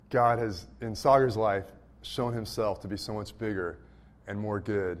God has, in Sagar's life, shown himself to be so much bigger and more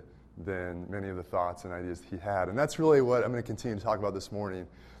good than many of the thoughts and ideas he had. And that's really what I'm going to continue to talk about this morning.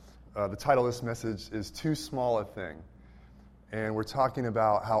 The title of this message is Too Small a Thing. And we're talking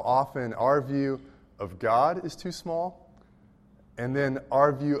about how often our view of God is too small, and then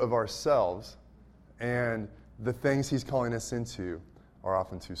our view of ourselves and the things he's calling us into are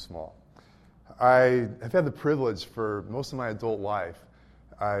often too small. I have had the privilege for most of my adult life.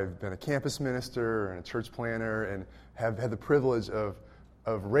 I've been a campus minister and a church planner and have had the privilege of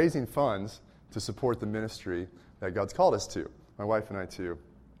raising funds to support the ministry that God's called us to, my wife and I too.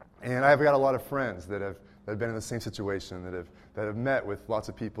 And I've got a lot of friends that have been in the same situation, that have met with lots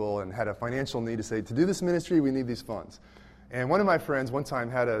of people and had a financial need to say, to do this ministry, we need these funds. And one of my friends one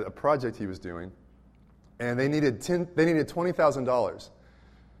time had a project he was doing, and they needed $20,000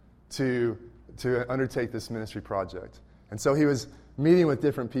 to undertake this ministry project. And so he was meeting with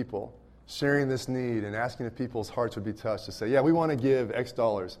different people, sharing this need and asking if people's hearts would be touched to say, yeah, we want to give X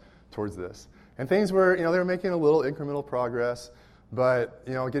dollars towards this. And things were, they were making a little incremental progress, but,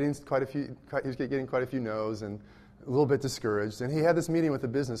 he was getting quite a few no's and a little bit discouraged. And he had this meeting with a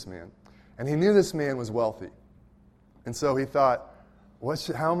businessman, and he knew this man was wealthy. And so he thought,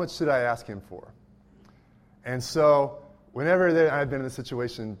 how much should I ask him for? And so whenever I've been in this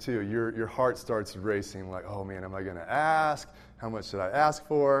situation too, your heart starts racing like, oh man, am I going to ask? How much should I ask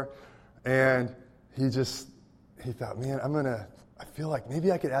for? And he thought, man, I feel like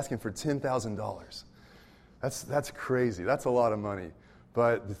maybe I could ask him for $10,000. That's crazy. That's a lot of money.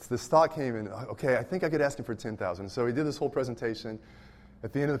 But this thought came in, okay, I think I could ask him for $10,000. So he did this whole presentation.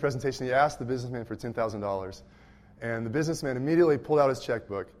 At the end of the presentation, he asked the businessman for $10,000. And the businessman immediately pulled out his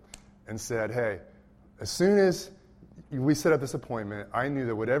checkbook and said, hey, as soon as we set up this appointment, I knew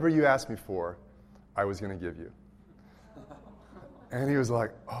that whatever you asked me for, I was going to give you. And he was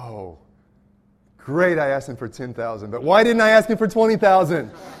like, oh, great, I asked him for $10,000, but why didn't I ask him for $20,000?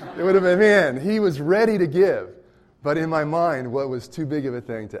 It would have been, man, he was ready to give. But in my mind, what was too big of a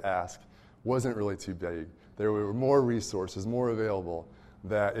thing to ask wasn't really too big. There were more resources, more available,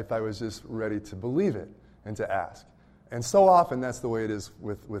 that if I was just ready to believe it and to ask. And so often that's the way it is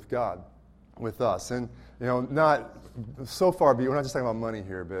with God, with us. And, not so far, we're not just talking about money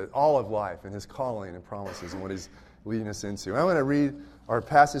here, but all of life and his calling and promises and what he's leading us into. And I'm going to read, our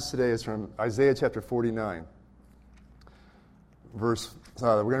passage today is from Isaiah chapter 49. We're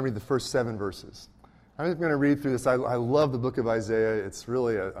going to read the first 7 verses. I'm just going to read through this. I love the book of Isaiah. It's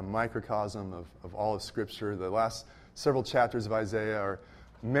really a microcosm of all of Scripture. The last several chapters of Isaiah are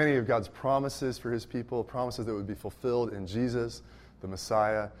many of God's promises for his people, promises that would be fulfilled in Jesus, the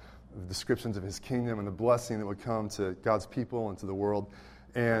Messiah, the descriptions of his kingdom and the blessing that would come to God's people and to the world.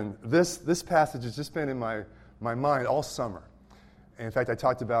 And this passage has just been in my mind all summer. And in fact, I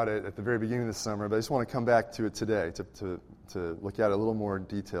talked about it at the very beginning of the summer, but I just want to come back to it today to look at it a little more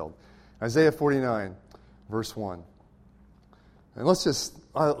detailed. Isaiah 49, verse 1. And let's just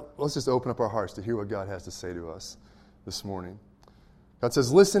open up our hearts to hear what God has to say to us this morning. God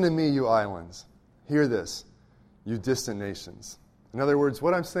says, listen to me, you islands. Hear this, you distant nations. In other words,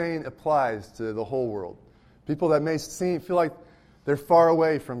 what I'm saying applies to the whole world. People that may feel like they're far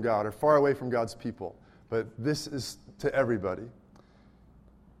away from God or far away from God's people. But this is to everybody.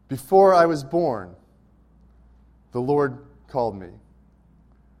 Before I was born, the Lord called me.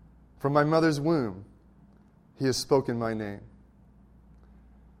 From my mother's womb, he has spoken my name.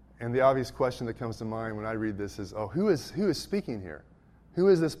 And the obvious question that comes to mind when I read this is, who is speaking here? Who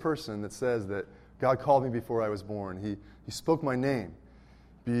is this person that says that God called me before I was born? He spoke my name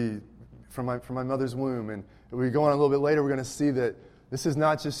from my mother's womb. And we go on a little bit later, we're going to see that this is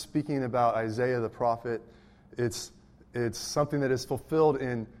not just speaking about Isaiah the prophet. It's something that is fulfilled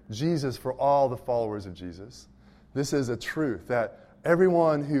in Jesus for all the followers of Jesus. This is a truth that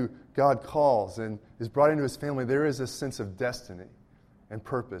everyone who God calls and is brought into his family, there is a sense of destiny and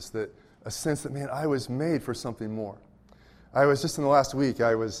purpose, that a sense that, man, I was made for something more. I was just in the last week,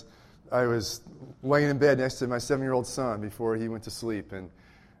 I was laying in bed next to my 7-year-old son before he went to sleep, and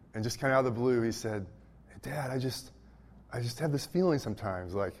just kind of out of the blue, he said, hey, Dad, I just have this feeling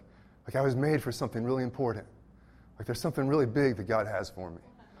sometimes like I was made for something really important. Like there's something really big that God has for me.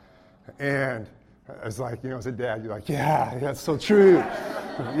 And I was like, as a dad, you're like, yeah, that's so true.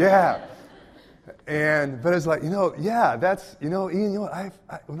 Yeah. But it's like, yeah, that's, Ian, what,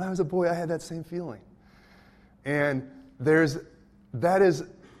 when I was a boy, I had that same feeling. And that is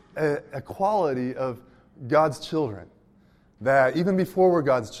a quality of God's children, that even before we're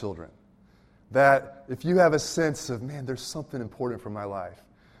God's children, that if you have a sense of, man, there's something important for my life,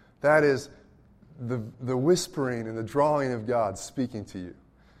 that is the whispering and the drawing of God speaking to you.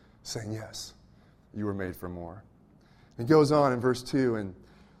 saying, yes, you were made for more. It goes on in verse 2, and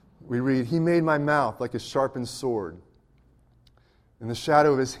we read, he made my mouth like a sharpened sword. In the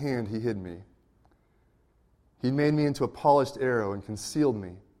shadow of his hand he hid me. He made me into a polished arrow and concealed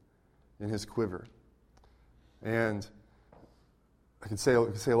me in his quiver. And I could say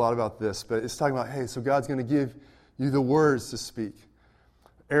a lot about this, but it's talking about, hey, so God's going to give you the words to speak.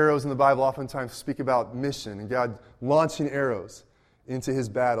 Arrows in the Bible oftentimes speak about mission and God launching arrows into his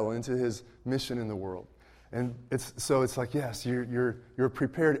battle, into his mission in the world. And it's like, yes, you're a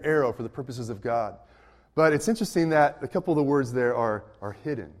prepared arrow for the purposes of God. But it's interesting that a couple of the words there are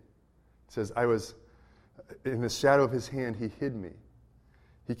hidden. It says, I was in the shadow of his hand, he hid me.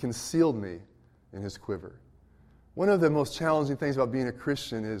 He concealed me in his quiver. One of the most challenging things about being a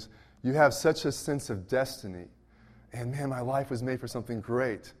Christian is you have such a sense of destiny. And man, my life was made for something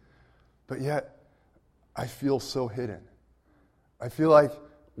great. But yet, I feel so hidden. I feel like,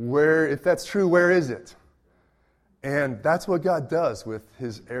 if that's true, where is it? And that's what God does with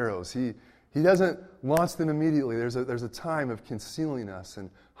his arrows. He doesn't launch them immediately. There's a time of concealing us and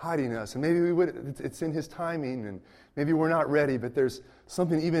hiding us. And maybe it's in his timing, and maybe we're not ready, but there's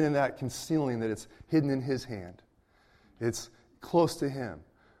something even in that concealing that it's hidden in his hand. It's close to him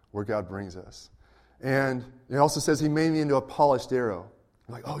where God brings us. And it also says he made me into a polished arrow.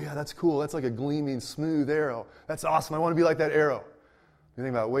 You're like, oh yeah, that's cool. That's like a gleaming, smooth arrow. That's awesome. I want to be like that arrow. You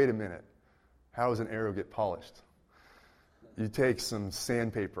think about, wait a minute. How does an arrow get polished? You take some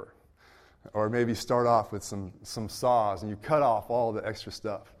sandpaper, or maybe start off with some saws, and you cut off all the extra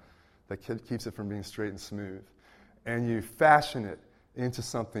stuff that keeps it from being straight and smooth. And you fashion it into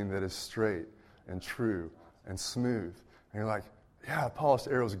something that is straight and true and smooth. And you're like, yeah, a polished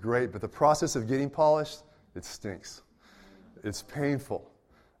arrow is great, but the process of getting polished, it stinks. It's painful.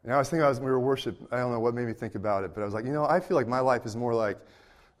 And I was thinking, we were worship, I don't know what made me think about it, but I was like, I feel like my life is more like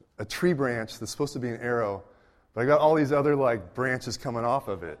a tree branch that's supposed to be an arrow, but I got all these other branches coming off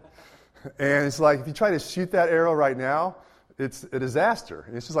of it. And it's like, if you try to shoot that arrow right now, it's a disaster.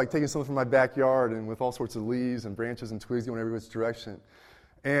 It's just like taking something from my backyard and with all sorts of leaves and branches and twigs going every which direction.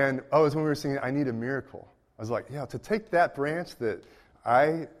 And when we were singing, I Need a Miracle. I was like, to take that branch that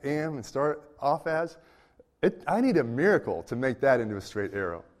I am and start off as, I need a miracle to make that into a straight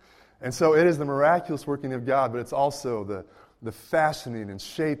arrow. And so it is the miraculous working of God, but it's also the fashioning and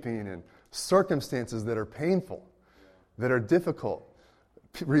shaping and circumstances that are painful, that are difficult,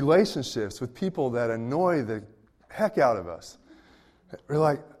 relationships with people that annoy the heck out of us. We're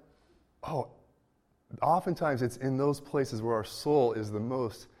like, oftentimes it's in those places where our soul is the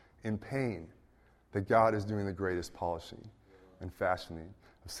most in pain that God is doing the greatest polishing and fashioning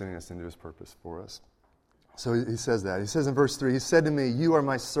of sending us into his purpose for us. So he says that. He says in verse 3, he said to me, you are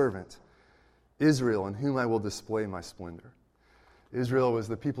my servant, Israel, in whom I will display my splendor. Israel was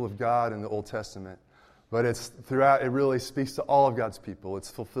the people of God in the Old Testament, but it's throughout, it really speaks to all of God's people. It's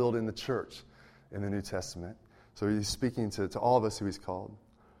fulfilled in the church in the New Testament. So he's speaking to all of us who he's called.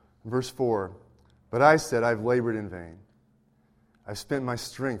 Verse 4, but I said, I've labored in vain. I've spent my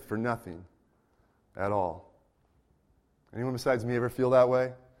strength for nothing at all. Anyone besides me ever feel that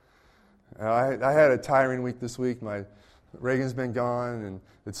way? I had a tiring week this week. Reagan's been gone, and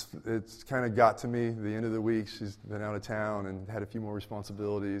it's kind of got to me the end of the week. She's been out of town and had a few more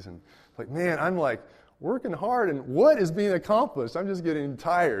responsibilities. And man, I'm working hard, and what is being accomplished? I'm just getting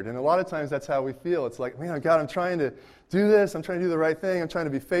tired. And a lot of times that's how we feel. It's like, man, God, I'm trying to do this. I'm trying to do the right thing. I'm trying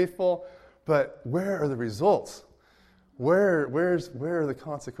to be faithful. But where are the results? Where are the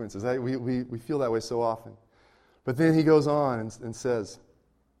consequences? We feel that way so often. But then he goes on and says,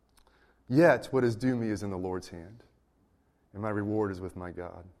 yet what is due me is in the Lord's hand, and my reward is with my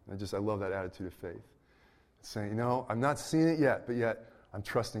God. I love that attitude of faith. It's saying, I'm not seeing it yet, but yet I'm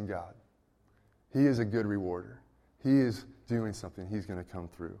trusting God. He is a good rewarder. He is doing something. He's going to come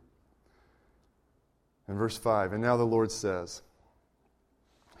through. In verse 5, and now the Lord says,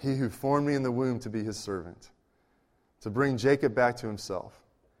 he who formed me in the womb to be his servant, to bring Jacob back to himself,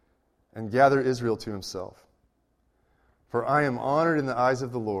 and gather Israel to himself. For I am honored in the eyes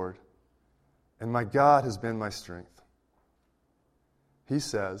of the Lord, and my God has been my strength. He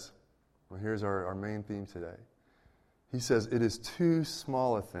says, here's our main theme today. He says, it is too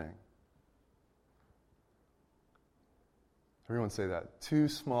small a thing. Everyone say that. Too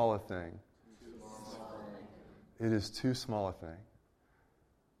small a thing. It is too small a thing.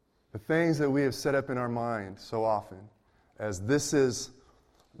 The things that we have set up in our mind so often as this is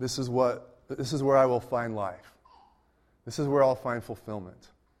where I will find life. This is where I'll find fulfillment.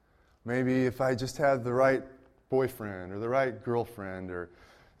 Maybe if I just had the right boyfriend or the right girlfriend or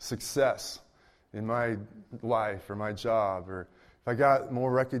success in my life or my job or if I got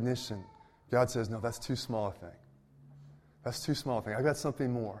more recognition, God says, no, that's too small a thing. That's too small a thing. I've got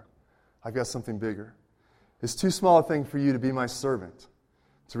something more. I've got something bigger. It's too small a thing for you to be my servant,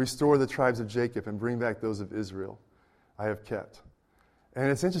 to restore the tribes of Jacob and bring back those of Israel I have kept. And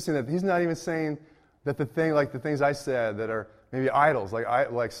it's interesting that he's not even saying that the things I said that are maybe idols,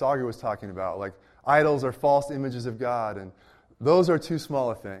 like Sagar was talking about, like idols are false images of God, and those are too small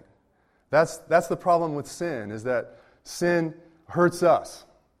a thing. That's the problem with sin, is that sin hurts us.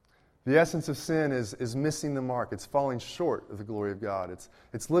 The essence of sin is missing the mark. It's falling short of the glory of God.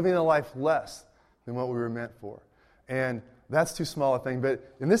 It's living a life less than what we were meant for. And that's too small a thing.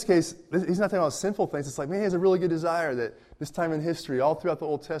 But in this case, he's not talking about sinful things. It's like, man, he has a really good desire that this time in history, all throughout the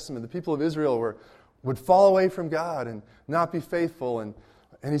Old Testament, the people of Israel would fall away from God and not be faithful. And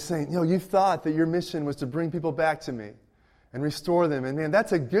he's saying, you thought that your mission was to bring people back to me and restore them. And man,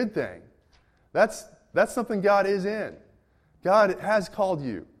 that's a good thing. That's something God is in. God has called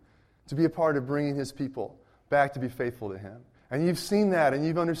you to be a part of bringing his people back to be faithful to him. And you've seen that, and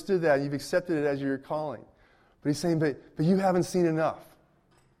you've understood that, and you've accepted it as your calling. But he's saying, but you haven't seen enough.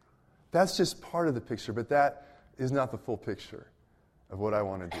 That's just part of the picture, but that is not the full picture of what I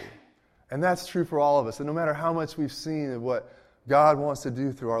want to do. And that's true for all of us. And no matter how much we've seen of what God wants to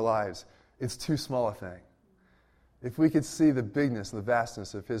do through our lives, it's too small a thing. If we could see the bigness and the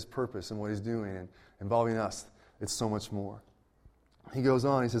vastness of his purpose and what he's doing and involving us, it's so much more. He goes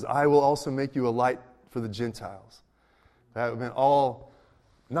on, he says, I will also make you a light for the Gentiles. That meant all,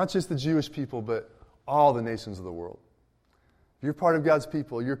 not just the Jewish people, but all the nations of the world. If you're part of God's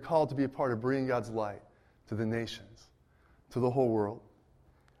people, you're called to be a part of bringing God's light to the nations, to the whole world.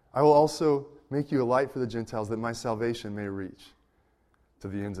 I will also make you a light for the Gentiles that my salvation may reach to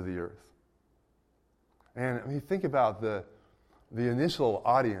the ends of the earth. And think about the initial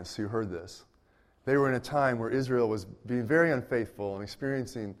audience who heard this. They were in a time where Israel was being very unfaithful and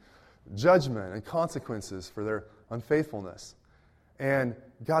experiencing judgment and consequences for their unfaithfulness. And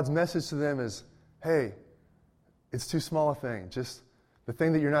God's message to them is, hey, it's too small a thing. Just the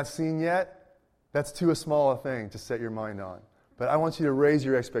thing that you're not seeing yet, that's too small a thing to set your mind on. But I want you to raise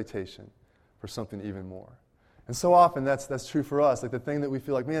your expectation for something even more. And so often that's true for us. Like the thing that we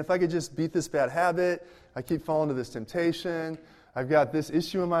feel like, man, if I could just beat this bad habit, I keep falling to this temptation, I've got this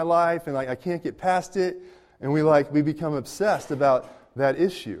issue in my life, and I can't get past it. And we become obsessed about that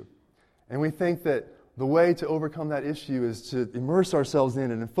issue. And we think that the way to overcome that issue is to immerse ourselves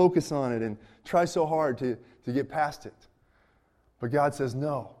in it and focus on it and try so hard to get past it. But God says,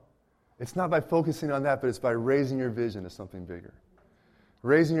 no. It's not by focusing on that, but it's by raising your vision to something bigger.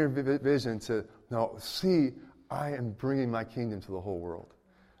 Raising your vision to, no, see, I am bringing my kingdom to the whole world.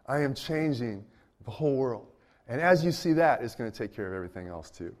 I am changing the whole world. And as you see that, it's going to take care of everything else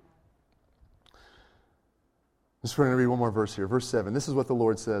too. Just going to read one more verse here. Verse 7. This is what the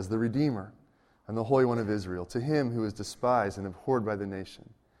Lord says, the Redeemer and the Holy One of Israel, to him who is despised and abhorred by the nation,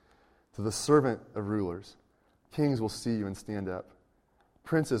 to the servant of rulers, kings will see you and stand up.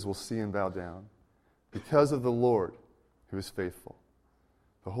 Princes will see and bow down, because of the Lord who is faithful,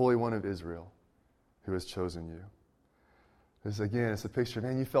 the Holy One of Israel who has chosen you. This, again, it's a picture,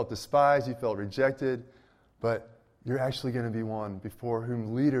 man, you felt despised, you felt rejected, but you're actually going to be one before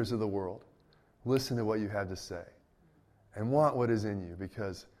whom leaders of the world listen to what you have to say and want what is in you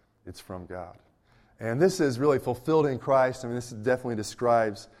because it's from God. And this is really fulfilled in Christ. I mean, this definitely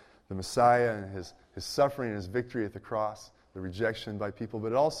describes the Messiah and his suffering and his victory at the cross, the rejection by people,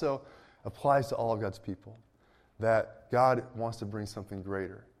 but it also applies to all of God's people, that God wants to bring something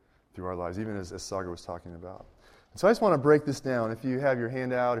greater through our lives, even as Sagar was talking about. And so I just want to break this down. If you have your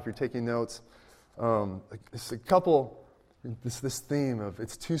handout, if you're taking notes, it's a couple, this theme of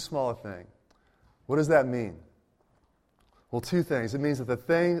it's too small a thing. What does that mean? Well, two things. It means that the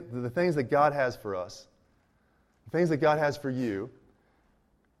things that God has for us, the things that God has for you,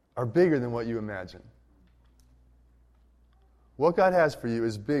 are bigger than what you imagine. What God has for you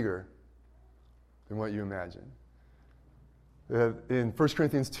is bigger than what you imagine. In 1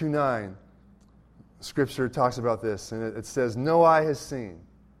 Corinthians 2:9, Scripture talks about this, and it says, no eye has seen,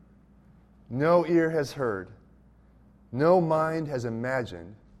 no ear has heard, no mind has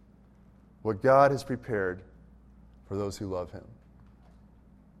imagined what God has prepared for those who love him.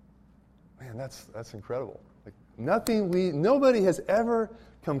 Man, that's incredible. Like nobody has ever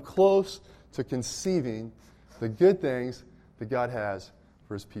come close to conceiving the good things that God has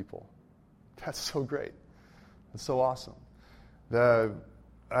for his people. That's so great. That's so awesome.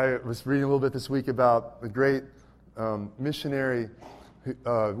 I was reading a little bit this week about the great missionary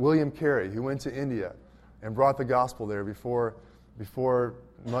William Carey, who went to India and brought the gospel there before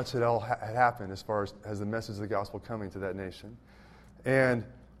much had all had happened as far as the message of the gospel coming to that nation. And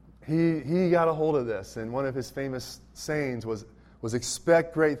he got a hold of this, and one of his famous sayings was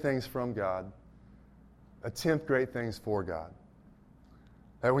expect great things from God, attempt great things for God.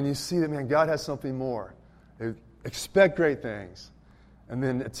 That when you see that, man, God has something more, expect great things, and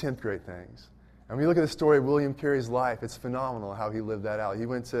then attempt great things. And when you look at the story of William Carey's life, it's phenomenal how he lived that out. He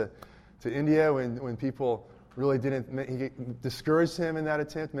went to India when people really he discouraged him in that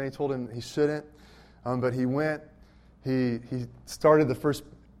attempt. Many told him he shouldn't, but he went. He started the first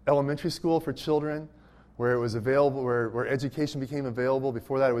elementary school for children where it was available, where education became available.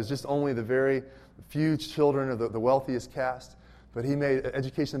 Before that, it was just only the very few children of the wealthiest caste. But he made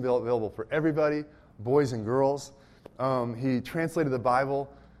education available for everybody, boys and girls. He translated the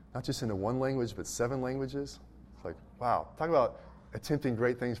Bible not just into one language, but 7 languages. It's like, wow, talk about attempting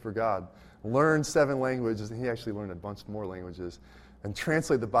great things for God. Learn 7 languages, and he actually learned a bunch more languages, and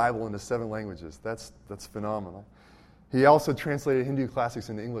translate the Bible into 7 languages. That's phenomenal. He also translated Hindu classics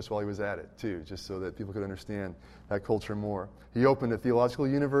into English while he was at it, too, just so that people could understand that culture more. He opened a theological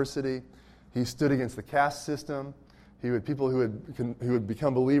university. He stood against the caste system. People who would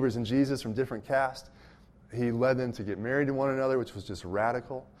become believers in Jesus from different castes, he led them to get married to one another, which was just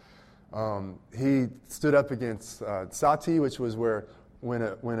radical. He stood up against sati, which was where when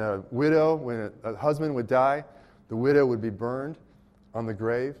a husband would die, the widow would be burned on the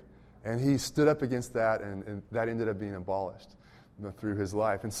grave. And he stood up against that, and that ended up being abolished through his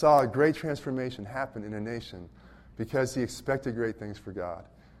life. And saw a great transformation happen in a nation because he expected great things for God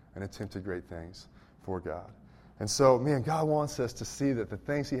and attempted great things for God. And so, man, God wants us to see that the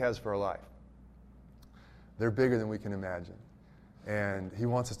things he has for our life, they're bigger than we can imagine. And he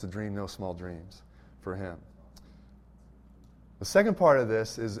wants us to dream no small dreams for him. The second part of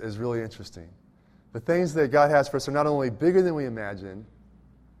this is really interesting. The things that God has for us are not only bigger than we imagine,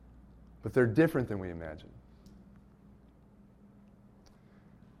 but they're different than we imagine.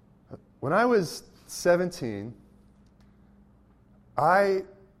 When I was 17, I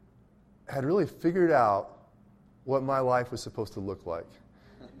had really figured out what my life was supposed to look like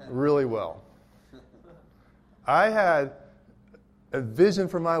really well. I had a vision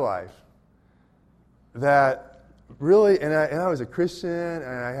for my life that really, and I was a Christian, and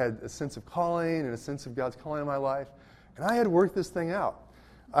I had a sense of calling and a sense of God's calling in my life, and I had worked this thing out.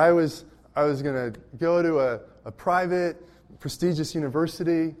 I was going to go to a private, prestigious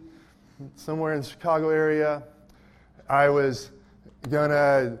university somewhere in the Chicago area. I was going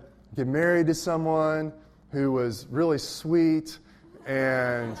to get married to someone who was really sweet,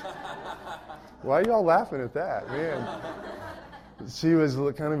 and why are y'all laughing at that, man? She was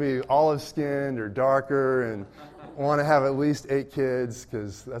kind of be olive-skinned or darker and want to have at least 8 kids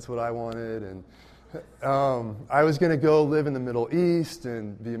because that's what I wanted. And I was going to go live in the Middle East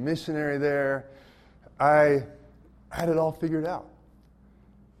and be a missionary there. I had it all figured out.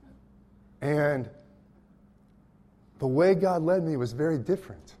 And the way God led me was very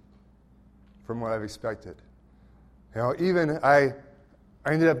different from what I've expected. You know, even I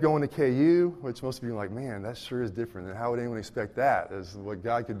ended up going to KU, which most of you are like, man, that sure is different. And how would anyone expect that as what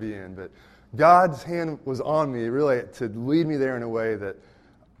God could be in? But God's hand was on me really to lead me there in a way that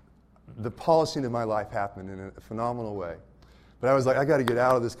the polishing of my life happened in a phenomenal way. But I was like, I got to get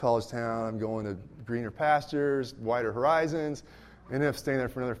out of this college town. I'm going to greener pastures, wider horizons. I ended up staying there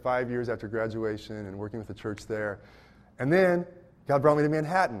for another 5 years after graduation and working with the church there. And then God brought me to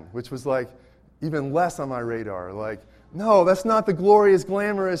Manhattan, which was like even less on my radar. Like, no, that's not the glorious,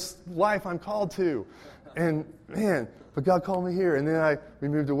 glamorous life I'm called to. And man, but God called me here. And then we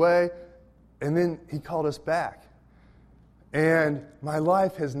moved away, and then he called us back. And my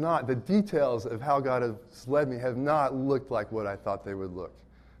life has not, the details of how God has led me have not looked like what I thought they would look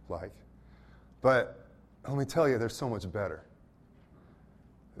like. But let me tell you, they're so much better.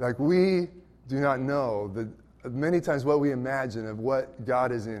 Like, we do not know that many times what we imagine of what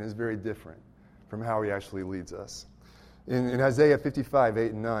God is in is very different from how he actually leads us. In Isaiah 55,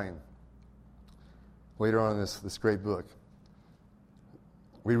 8 and 9, later on in this great book,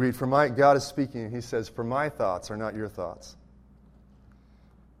 we read, God is speaking, and he says, "For my thoughts are not your thoughts.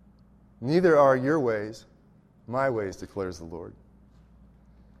 Neither are your ways my ways, declares the Lord.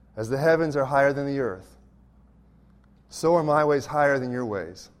 As the heavens are higher than the earth, so are my ways higher than your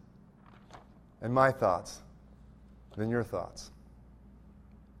ways, and my thoughts than your thoughts."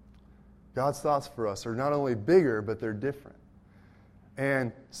 God's thoughts for us are not only bigger, but they're different.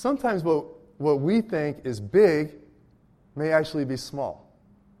 And sometimes what we think is big may actually be small.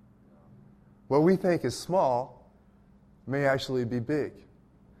 What we think is small may actually be big.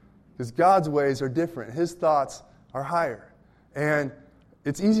 Because God's ways are different. His thoughts are higher. And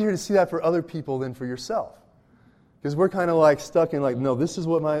it's easier to see that for other people than for yourself. Because we're kind of like stuck in like, no, this is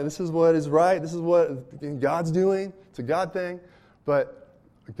what is right. This is what God's doing. It's a God thing. But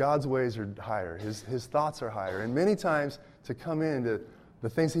God's ways are higher. His thoughts are higher. And many times to come into the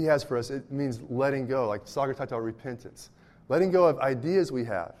things He has for us, it means letting go. Like Sagar talked about repentance. Letting go of ideas we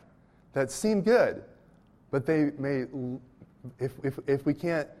have that seem good, but they may, if we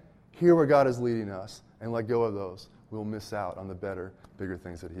can't hear where God is leading us and let go of those, we'll miss out on the better, bigger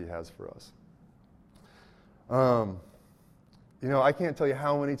things that He has for us. I can't tell you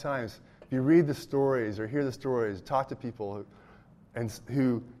how many times, if you read the stories or hear the stories, talk to people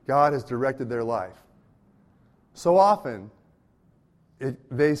who God has directed their life, so often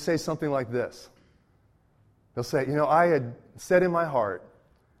they say something like this. They'll say, I had said in my heart,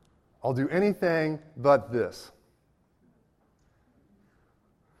 I'll do anything but this.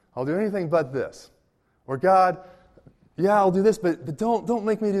 I'll do anything but this. Or God, yeah, I'll do this, but don't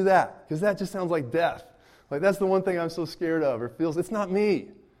make me do that, because that just sounds like death. Like, that's the one thing I'm so scared of, or feels, it's not me.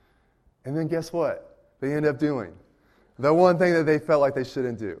 And then guess what? They end up doing the one thing that they felt like they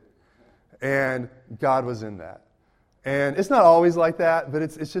shouldn't do. And God was in that. And it's not always like that, but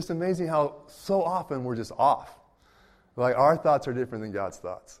it's just amazing how so often we're just off. Like, our thoughts are different than God's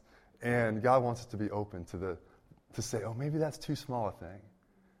thoughts. And God wants us to be open to say, oh, maybe that's too small a thing.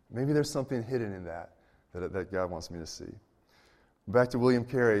 Maybe there's something hidden in that God wants me to see. Back to William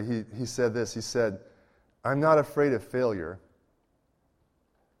Carey, he said this. He said, I'm not afraid of failure.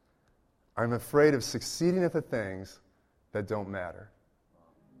 I'm afraid of succeeding at the things that don't matter.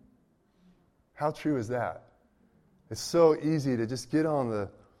 How true is that? It's so easy to just get on the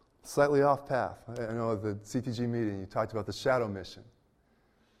slightly off path. I know at the CTG meeting you talked about the shadow mission.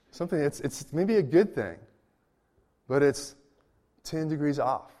 Something it's maybe a good thing, but it's 10 degrees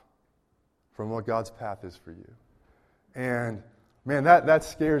off from what God's path is for you. And man, that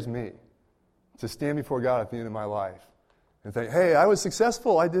scares me, to stand before God at the end of my life and think, hey, I was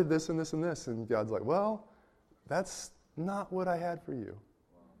successful. I did this and this and this. And God's like, well, that's not what I had for you.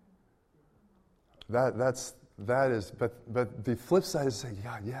 That is, but the flip side is saying,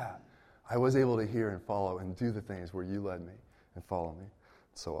 God, yeah, I was able to hear and follow and do the things where you led me and follow me.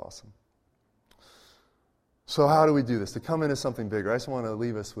 It's so awesome. So how do we do this? To come into something bigger, I just want to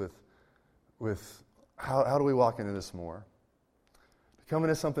leave us with how do we walk into this more? To come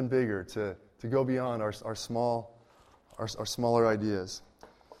into something bigger, to go beyond our smaller ideas,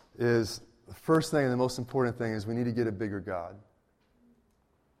 is the first thing and the most important thing is we need to get a bigger God.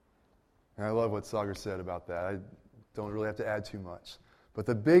 And I love what Sagar said about that. I don't really have to add too much. But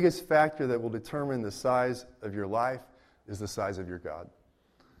the biggest factor that will determine the size of your life is the size of your God.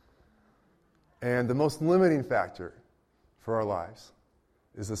 And the most limiting factor for our lives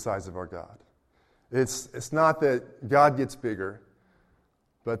is the size of our God. It's not that God gets bigger,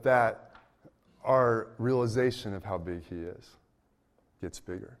 but that our realization of how big He is gets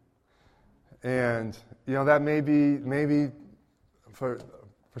bigger. And, that may be for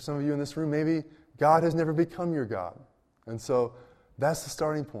some of you in this room, maybe God has never become your God. And so that's the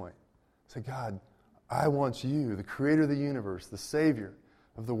starting point. Say, God, I want you, the creator of the universe, the Savior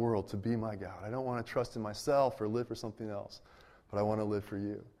of the world, to be my God. I don't want to trust in myself or live for something else, but I want to live for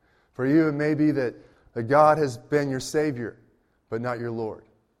you. For you, it may be that God has been your Savior, but not your Lord.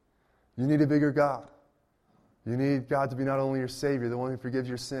 You need a bigger God. You need God to be not only your Savior, the one who forgives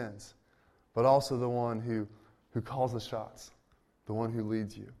your sins, but also the one who calls the shots, the one who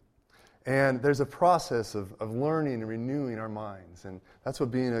leads you. And there's a process of learning and renewing our minds. And that's what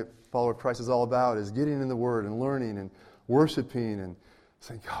being a follower of Christ is all about, is getting in the Word and learning and worshiping and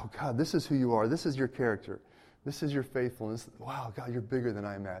saying, oh, God, this is who you are. This is your character. This is your faithfulness. Wow, God, you're bigger than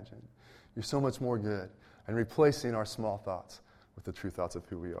I imagined. You're so much more good. And replacing our small thoughts with the true thoughts of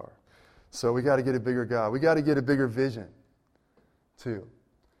who we are. So we got to get a bigger God. We got to get a bigger vision, too.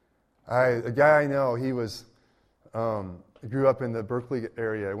 A guy I know, he grew up in the Berkeley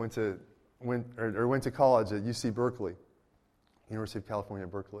area. Went to college at UC Berkeley, University of California,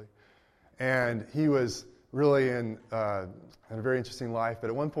 Berkeley. And he was really had a very interesting life. But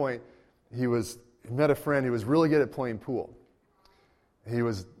at one point, he met a friend who was really good at playing pool. He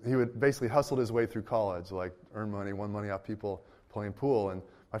would basically hustled his way through college, like earn money, won money off people playing pool. And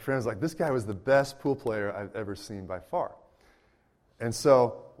my friend was like, this guy was the best pool player I've ever seen by far. And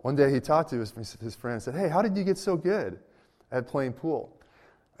so one day he talked to his friend and said, hey, how did you get so good at playing pool?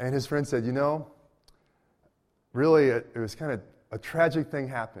 And his friend said, really it was kind of a tragic thing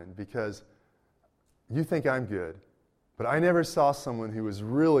happened, because you think I'm good, but I never saw someone who was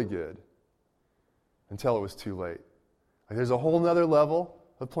really good until it was too late. Like, there's a whole nother level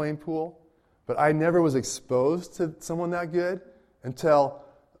of playing pool, but I never was exposed to someone that good until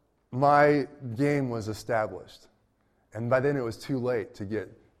my game was established. And by then it was too late to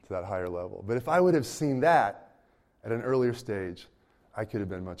get to that higher level. But if I would have seen that at an earlier stage, I could have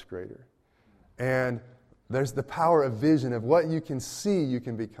been much greater. And there's the power of vision, of what you can see, you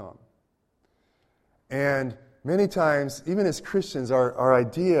can become. And many times, even as Christians, our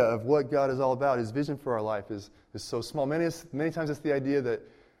idea of what God is all about, His vision for our life is so small. Many times it's the idea that,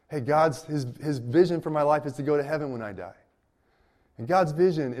 hey, His vision for my life is to go to heaven when I die. And God's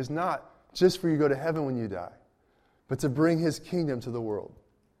vision is not just for you to go to heaven when you die, but to bring His kingdom to the world.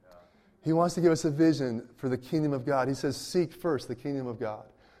 He wants to give us a vision for the kingdom of God. He says, seek first the kingdom of God.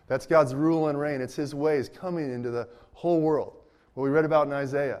 That's God's rule and reign. It's His ways coming into the whole world. What we read about in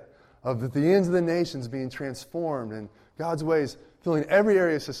Isaiah, of the ends of the nations being transformed and God's ways filling every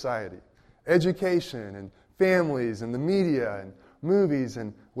area of society. Education and families and the media and movies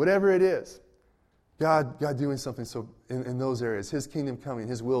and whatever it is. God doing something so in those areas. His kingdom coming,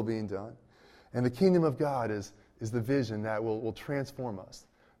 His will being done. And the kingdom of God is the vision that will transform us,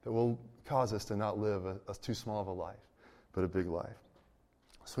 that will cause us to not live a too small of a life, but a big life.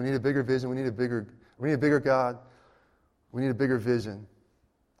 So we need a bigger vision. We need a bigger God. We need a bigger vision.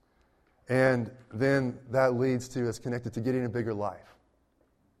 And then that leads to, it's connected to getting a bigger life.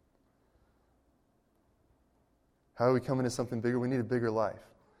 How do we come into something bigger? We need a bigger life.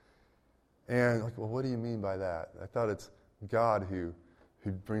 And well, what do you mean by that? I thought it's God who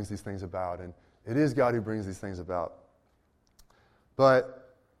brings these things about. And it is God who brings these things about.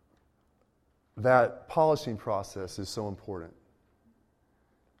 But that polishing process is so important.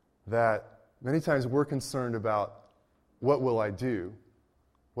 That many times we're concerned about what will I do?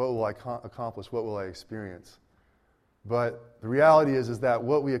 What will I accomplish? What will I experience? But the reality is that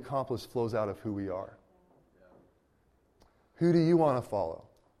what we accomplish flows out of who we are. Who do you want to follow?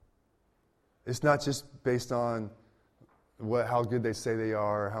 It's not just based on how good they say they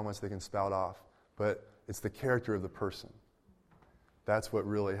are or how much they can spout off, but it's the character of the person. That's what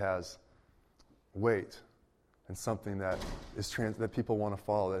really has weight and something that that people want to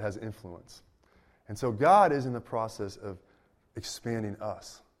follow, that has influence. And so God is in the process of expanding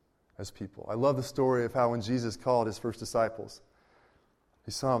us as people. I love the story of how when Jesus called His first disciples,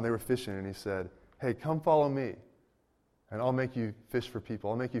 He saw them, they were fishing, and He said, hey, come follow me, and I'll make you fish for people.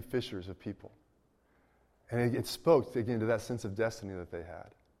 I'll make you fishers of people. And it spoke, again, to that sense of destiny that they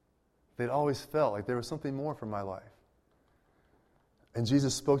had. They'd always felt like there was something more for my life. And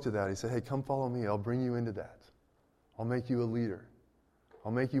Jesus spoke to that. He said, hey, come follow me. I'll bring you into that. I'll make you a leader.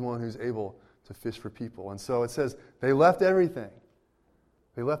 I'll make you one who's able to fish for people. And so it says they left everything.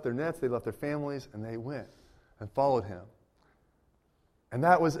 They left their nets, they left their families, and they went and followed Him. And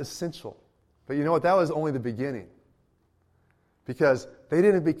that was essential. But you know what? That was only the beginning. Because they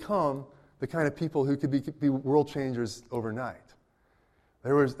didn't become the kind of people who could be world changers overnight.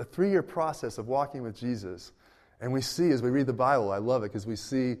 There was a 3-year process of walking with Jesus. And we see, as we read the Bible, I love it, because we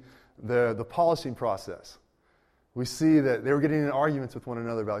see the polishing process. We see that they were getting in arguments with one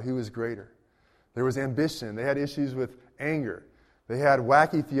another about who was greater. There was ambition. They had issues with anger. They had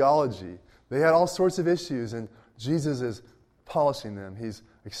wacky theology. They had all sorts of issues, and Jesus is polishing them. He's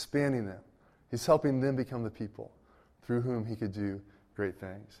expanding them. He's helping them become the people through whom He could do great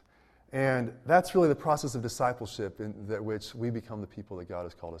things. And that's really the process of discipleship in that which we become the people that God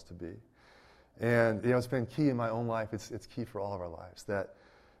has called us to be. And it's been key in my own life. It's key for all of our lives that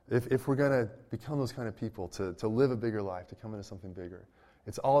if we're going to become those kind of people, to live a bigger life, to come into something bigger,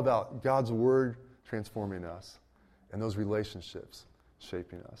 it's all about God's Word transforming us and those relationships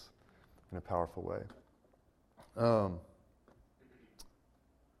shaping us in a powerful way. We're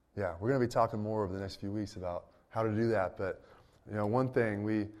going to be talking more over the next few weeks about how to do that. But one thing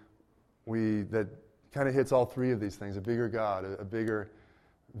we that kind of hits all three of these things: a bigger God, a bigger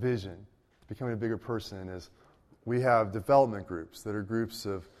vision, becoming a bigger person, is we have development groups that are groups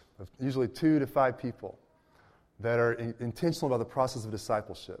of usually 2 to 5 people that are intentional about the process of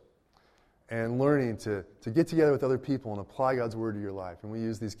discipleship and learning to get together with other people and apply God's Word to your life. And we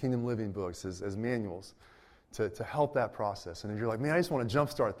use these Kingdom Living books as manuals to help that process. And if you're like, man, I just want to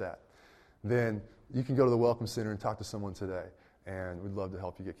jumpstart that, then you can go to the Welcome Center and talk to someone today. And we'd love to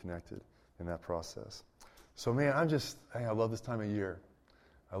help you get connected in that process. So, man, I love this time of year.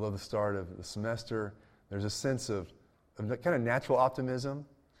 I love the start of the semester. There's a sense of kind of natural optimism.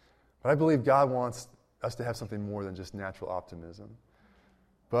 But I believe God wants us to have something more than just natural optimism,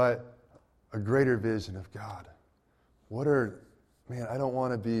 but a greater vision of God. I don't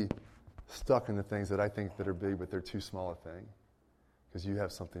want to be stuck in the things that I think that are big, but they're too small a thing. Because you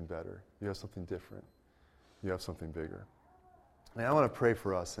have something better. You have something different. You have something bigger. And I want to pray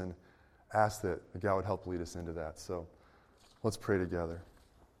for us and ask that God would help lead us into that. So let's pray together.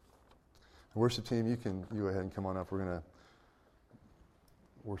 The worship team, you go ahead and come on up. We're going to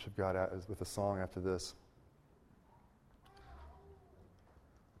worship God with a song after this.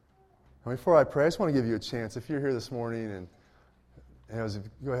 And before I pray, I just want to give you a chance. If you're here this morning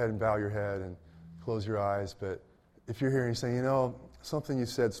go ahead and bow your head and close your eyes. But if you're here and you're saying, something you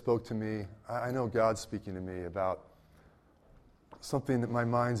said spoke to me. I know God's speaking to me about something that my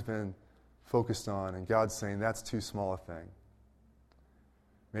mind's been focused on, and God's saying that's too small a thing.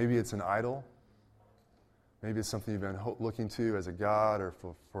 Maybe it's an idol. Maybe it's something you've been looking to as a God or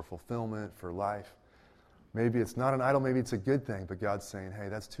for fulfillment, for life. Maybe it's not an idol. Maybe it's a good thing, but God's saying, hey,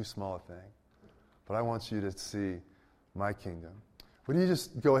 that's too small a thing. But I want you to see my kingdom. Would you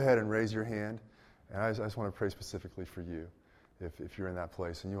just go ahead and raise your hand? And I just want to pray specifically for you if you're in that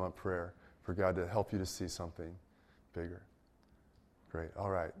place and you want prayer for God to help you to see something bigger. Great. All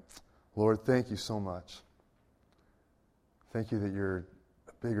right. Lord, thank you so much. Thank you that you're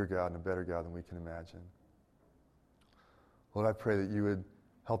a bigger God and a better God than we can imagine. Lord, I pray that you would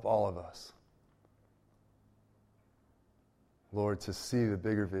help all of us, Lord, to see the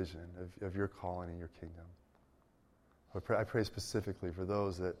bigger vision of your calling and your kingdom. I pray specifically for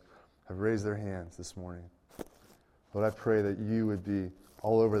those that have raised their hands this morning. Lord, I pray that you would be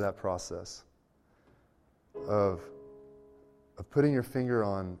all over that process of putting your finger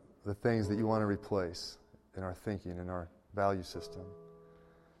on the things that you want to replace in our thinking, in our value system,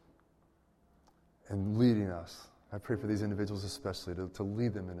 and leading us. I pray for these individuals especially to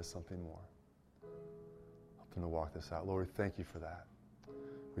lead them into something more. Help them to walk this out. Lord, we thank you for that.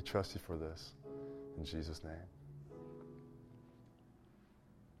 We trust you for this. In Jesus' name.